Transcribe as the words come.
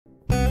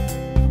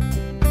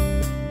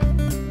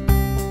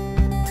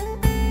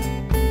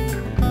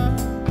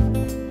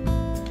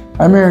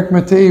I'm Eric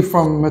Mattei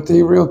from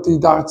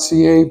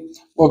matteirealty.ca.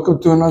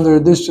 Welcome to another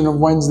edition of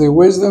Wednesday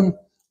Wisdom.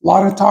 A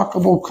lot of talk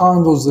about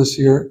condos this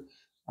year.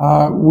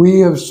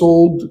 We have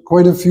sold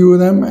quite a few of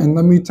them, and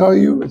let me tell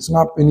you, it's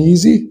not been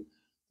easy.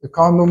 The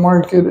condo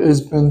market has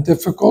been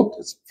difficult.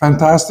 It's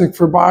fantastic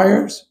for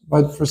buyers,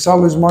 but for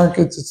sellers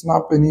markets, it's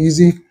not been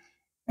easy.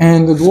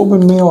 And the Globe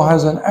and Mail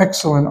has an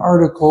excellent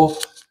article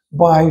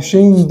by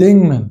Shane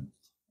Dingman.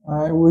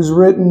 It was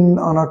written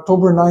on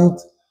October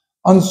 9th,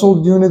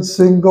 Unsold units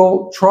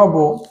single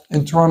trouble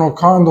in Toronto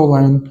Condo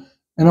land.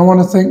 And I want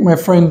to thank my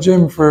friend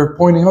Jim for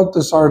pointing out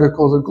this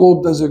article. The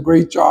Globe does a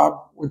great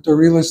job with the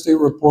real estate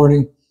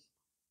reporting.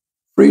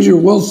 Fraser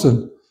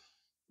Wilson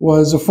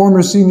was a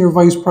former senior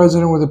vice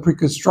president with a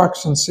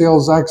pre-construction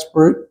sales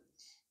expert,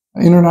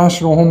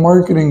 International Home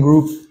Marketing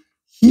Group.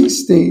 He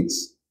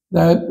states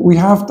that we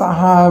have to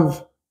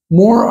have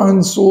more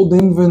unsold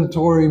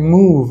inventory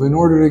move in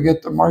order to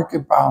get the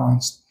market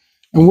balanced.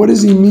 And what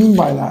does he mean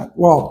by that?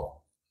 Well,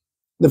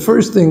 the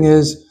first thing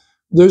is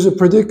there's a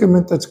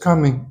predicament that's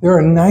coming. There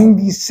are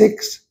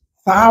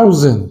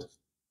 96,000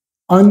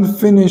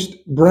 unfinished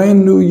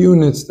brand new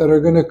units that are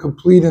going to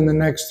complete in the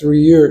next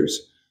 3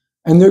 years.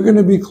 And they're going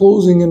to be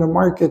closing in a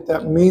market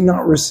that may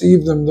not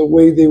receive them the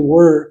way they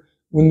were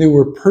when they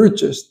were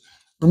purchased.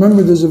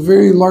 Remember, there's a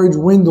very large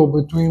window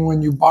between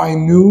when you buy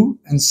new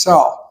and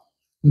sell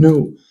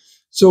new.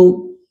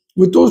 So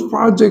with those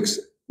projects,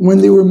 when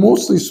they were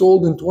mostly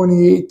sold in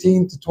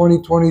 2018 to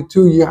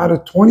 2022, you had a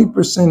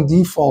 20%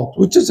 default,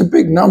 which is a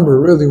big number,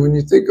 really, when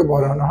you think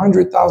about it. On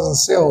 100,000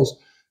 sales,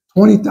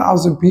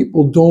 20,000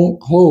 people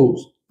don't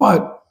close.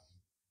 But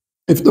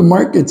if the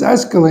market's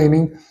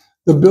escalating,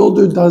 the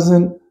builder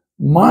doesn't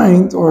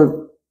mind,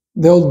 or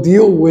they'll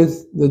deal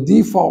with the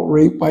default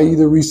rate by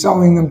either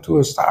reselling them to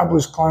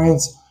established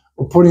clients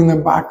or putting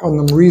them back on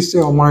the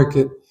resale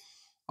market.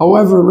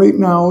 However, right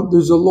now,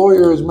 there's a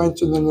lawyer, as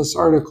mentioned in this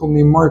article,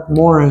 named Mark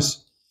Morris,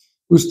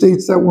 who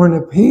states that we're in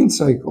a pain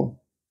cycle.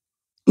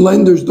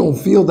 Lenders don't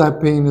feel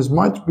that pain as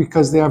much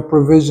because they have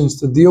provisions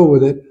to deal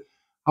with it.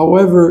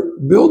 However,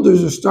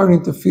 builders are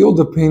starting to feel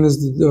the pain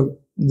as the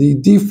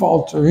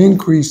defaults are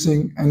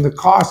increasing and the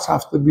costs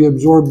have to be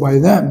absorbed by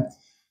them.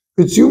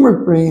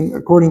 Consumer pain,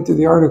 according to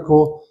the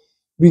article,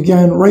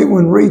 began right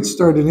when rates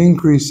started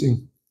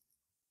increasing,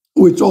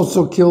 which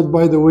also killed,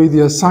 by the way,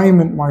 the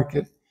assignment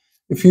market.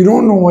 If you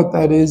don't know what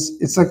that is,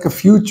 it's like a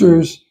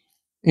futures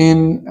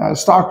in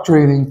stock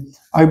trading.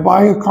 I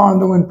buy a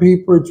condo in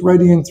paper, it's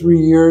ready in 3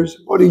 years.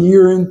 About a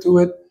year into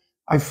it,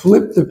 I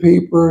flip the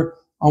paper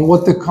on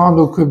what the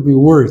condo could be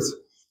worth.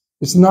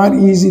 It's not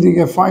easy to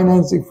get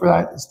financing for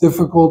that. It's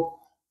difficult.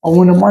 And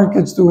when the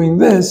market's doing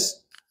this,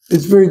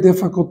 it's very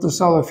difficult to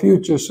sell a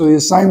future. So the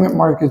assignment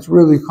market's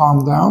really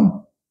calmed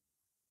down.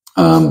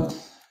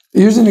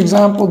 Here's an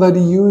example that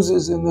he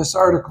uses in this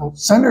article.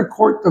 Center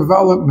Court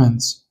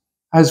Developments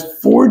has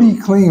 40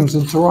 claims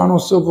in Toronto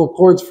civil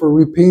courts for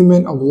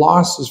repayment of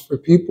losses for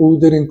people who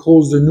didn't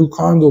close their new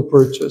condo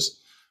purchase.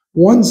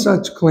 One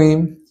such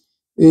claim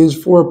is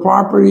for a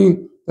property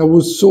that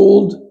was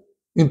sold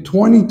in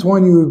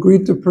 2020 who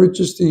agreed to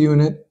purchase the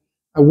unit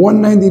at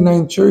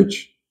 199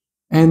 Church,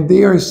 and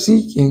they are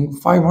seeking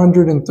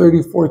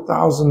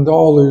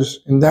 $534,000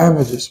 in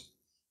damages.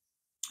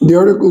 The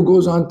article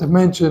goes on to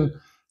mention,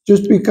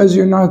 just because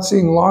you're not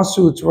seeing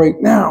lawsuits right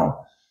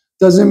now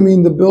doesn't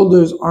mean the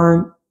builders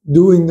aren't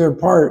doing their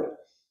part.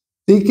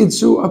 They could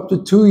sue up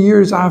to 2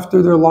 years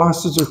after their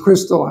losses are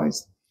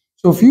crystallized.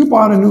 So if you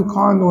bought a new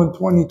condo in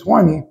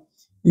 2020,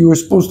 you were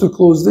supposed to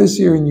close this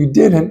year and you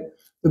didn't,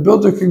 the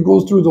builder can go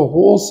through the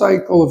whole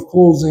cycle of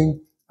closing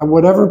at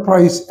whatever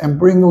price and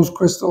bring those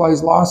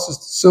crystallized losses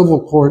to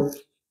civil court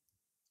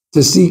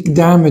to seek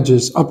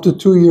damages up to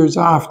 2 years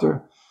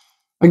after.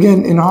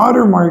 Again, in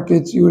hotter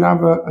markets, you would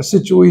have a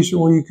situation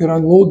where you could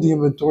unload the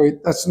inventory.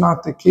 That's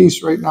not the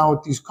case right now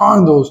with these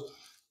condos.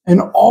 And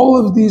all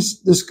of these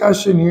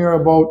discussion here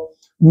about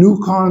new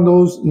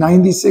condos,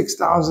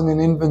 96,000 in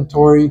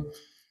inventory,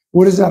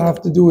 what does that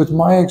have to do with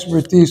my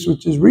expertise,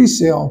 which is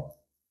resale?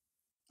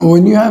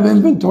 When you have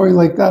inventory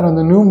like that on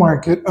the new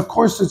market, of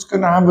course, it's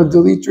going to have a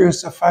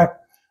deleterious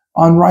effect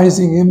on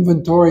rising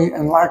inventory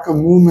and lack of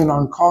movement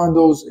on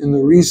condos in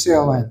the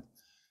resale end.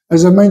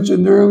 As I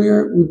mentioned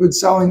earlier, we've been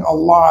selling a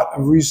lot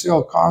of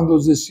resale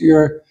condos this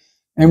year,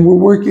 and we're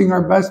working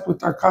our best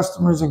with our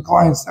customers and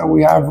clients that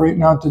we have right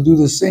now to do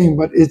the same,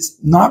 but it's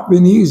not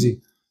been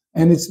easy.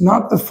 And it's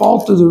not the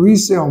fault of the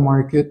resale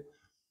market.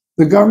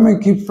 The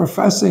government keeps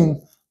professing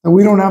that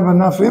we don't have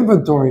enough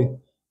inventory.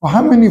 Well,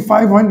 how many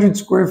 500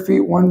 square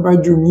feet,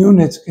 one-bedroom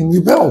units can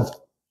you build?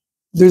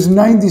 There's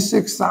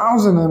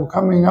 96,000 of them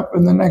coming up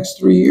in the next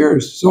 3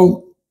 years.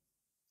 So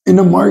in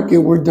a market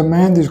where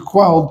demand is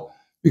quelled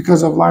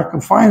because of lack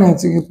of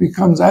financing, it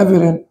becomes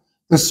evident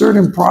that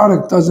certain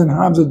product doesn't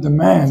have the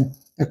demand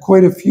that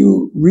quite a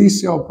few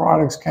resale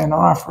products can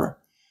offer.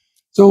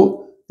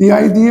 So the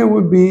idea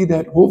would be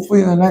that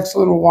hopefully in the next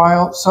little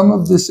while, some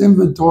of this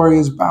inventory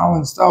is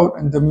balanced out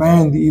and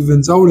demand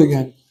evens out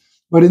again.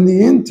 But in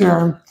the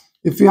interim,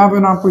 if you have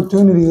an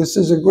opportunity, this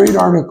is a great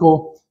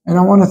article And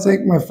I want to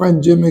thank my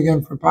friend Jim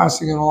again for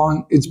passing it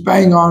along. It's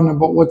bang on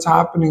about what's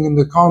happening in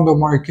the condo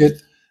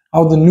market,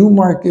 how the new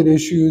market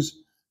issues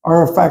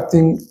are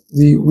affecting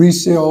the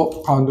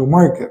resale condo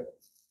market.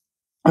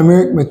 I'm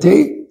Eric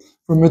Mattei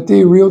from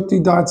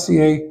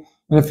matteirealty.ca.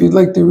 And if you'd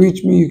like to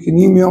reach me, you can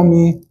email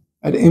me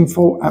at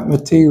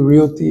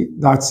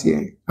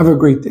info@matteirealty.ca. Have a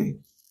great day.